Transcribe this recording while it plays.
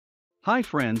Hi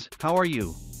friends, how are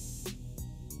you?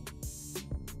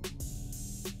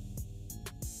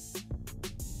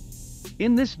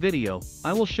 In this video,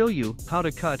 I will show you how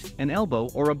to cut an elbow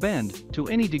or a bend to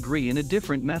any degree in a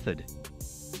different method.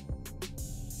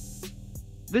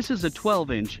 This is a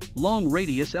 12-inch long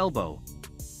radius elbow.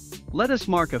 Let us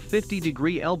mark a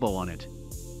 50-degree elbow on it.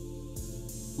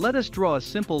 Let us draw a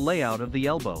simple layout of the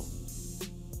elbow.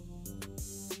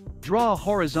 Draw a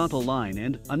horizontal line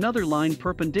and another line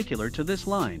perpendicular to this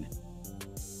line.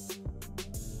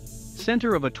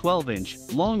 Center of a 12-inch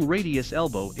long radius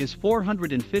elbow is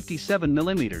 457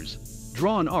 mm.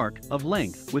 Draw an arc of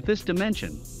length with this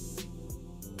dimension.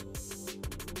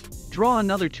 Draw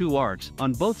another 2 arcs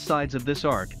on both sides of this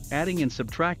arc, adding and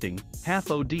subtracting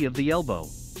half OD of the elbow.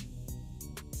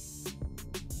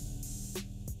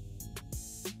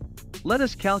 Let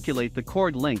us calculate the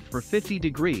chord length for 50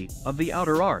 degree of the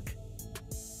outer arc.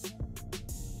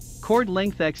 Chord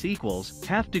length x equals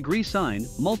half degree sine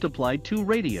multiplied 2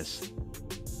 radius.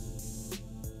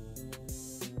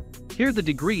 Here the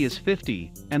degree is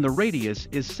 50 and the radius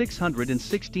is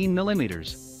 616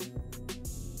 mm.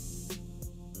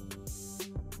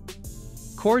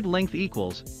 Chord length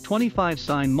equals 25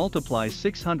 sine multiplies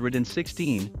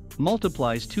 616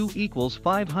 multiplies 2 equals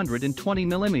 520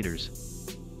 mm.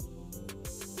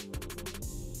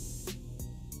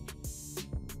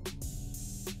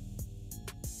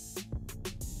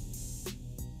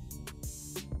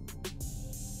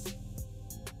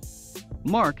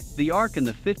 Mark the arc in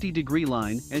the 50-degree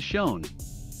line as shown.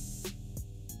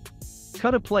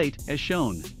 Cut a plate as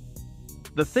shown.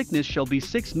 The thickness shall be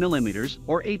 6 mm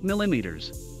or 8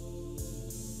 mm.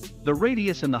 The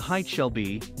radius and the height shall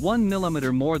be 1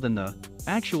 mm more than the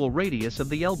actual radius of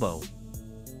the elbow.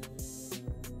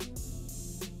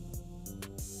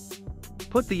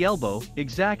 Put the elbow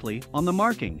exactly on the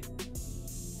marking.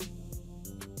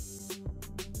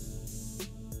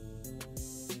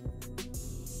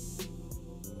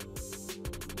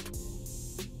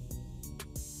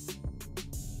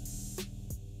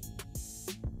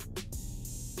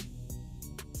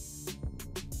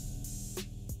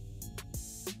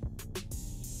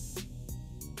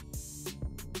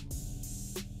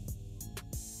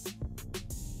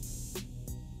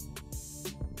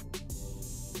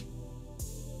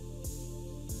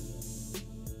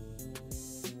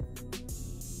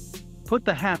 Put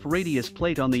the half radius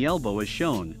plate on the elbow as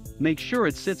shown, make sure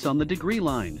it sits on the degree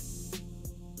line.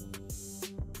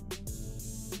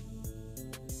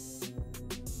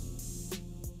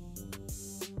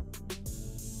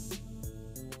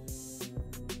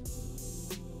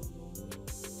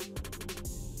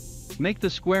 Make the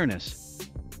squareness.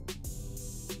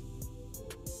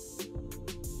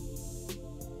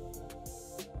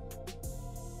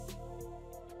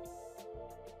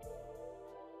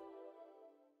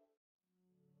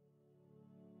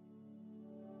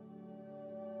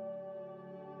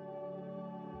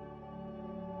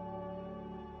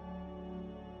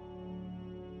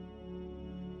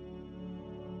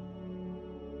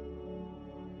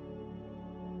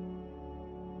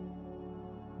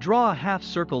 Draw a half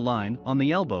circle line on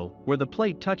the elbow where the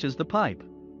plate touches the pipe.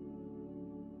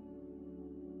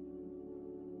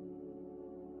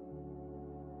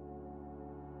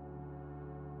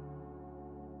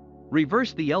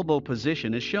 Reverse the elbow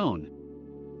position as shown.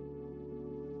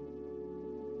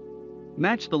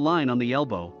 Match the line on the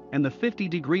elbow and the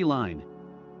 50-degree line.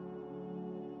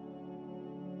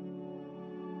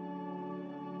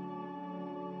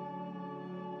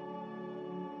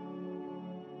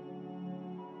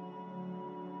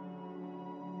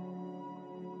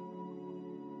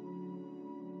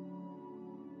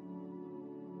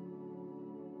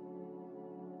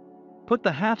 Put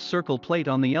the half circle plate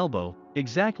on the elbow,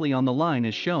 exactly on the line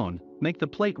as shown, make the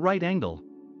plate right angle.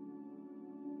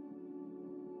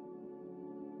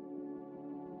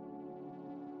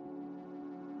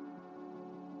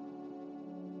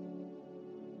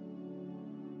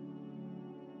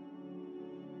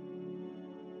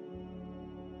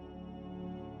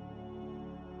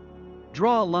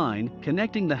 Draw a line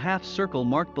connecting the half circle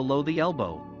marked below the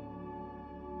elbow.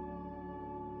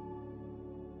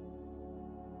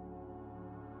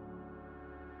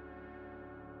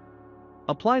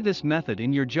 Apply this method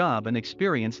in your job and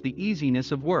experience the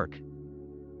easiness of work.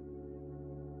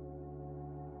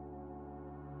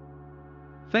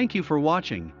 Thank you for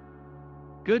watching.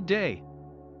 Good day.